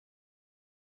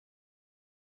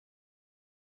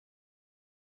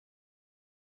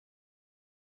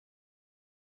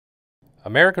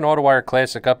American Autowire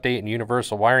Classic Update and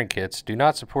Universal wiring kits do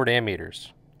not support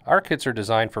ammeters. Our kits are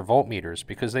designed for voltmeters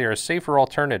because they are a safer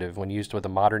alternative when used with a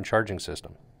modern charging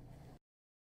system.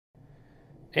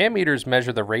 Ammeters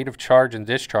measure the rate of charge and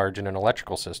discharge in an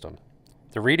electrical system.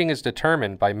 The reading is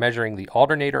determined by measuring the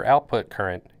alternator output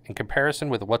current in comparison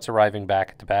with what's arriving back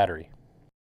at the battery.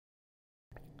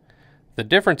 The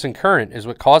difference in current is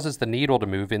what causes the needle to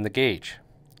move in the gauge.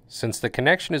 Since the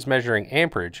connection is measuring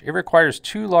amperage, it requires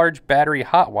two large battery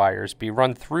hot wires be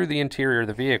run through the interior of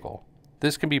the vehicle.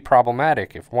 This can be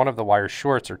problematic if one of the wires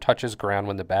shorts or touches ground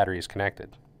when the battery is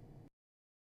connected.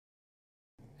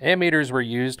 Ammeters were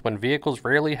used when vehicles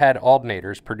rarely had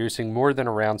alternators producing more than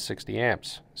around 60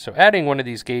 amps, so adding one of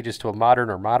these gauges to a modern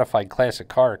or modified classic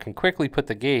car can quickly put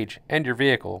the gauge and your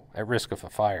vehicle at risk of a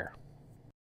fire.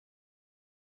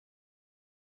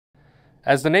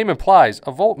 As the name implies,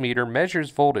 a voltmeter measures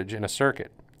voltage in a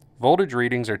circuit. Voltage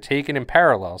readings are taken in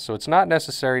parallel, so it's not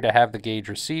necessary to have the gauge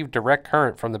receive direct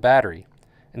current from the battery.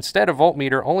 Instead, a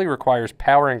voltmeter only requires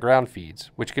power and ground feeds,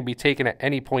 which can be taken at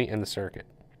any point in the circuit.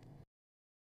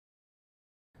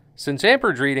 Since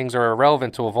amperage readings are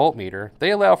irrelevant to a voltmeter,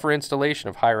 they allow for installation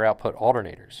of higher output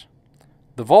alternators.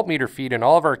 The voltmeter feed in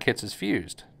all of our kits is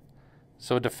fused,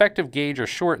 so a defective gauge or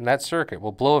short in that circuit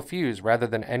will blow a fuse rather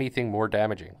than anything more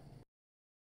damaging.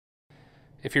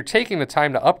 If you're taking the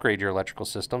time to upgrade your electrical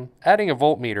system, adding a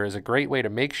voltmeter is a great way to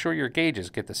make sure your gauges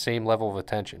get the same level of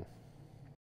attention.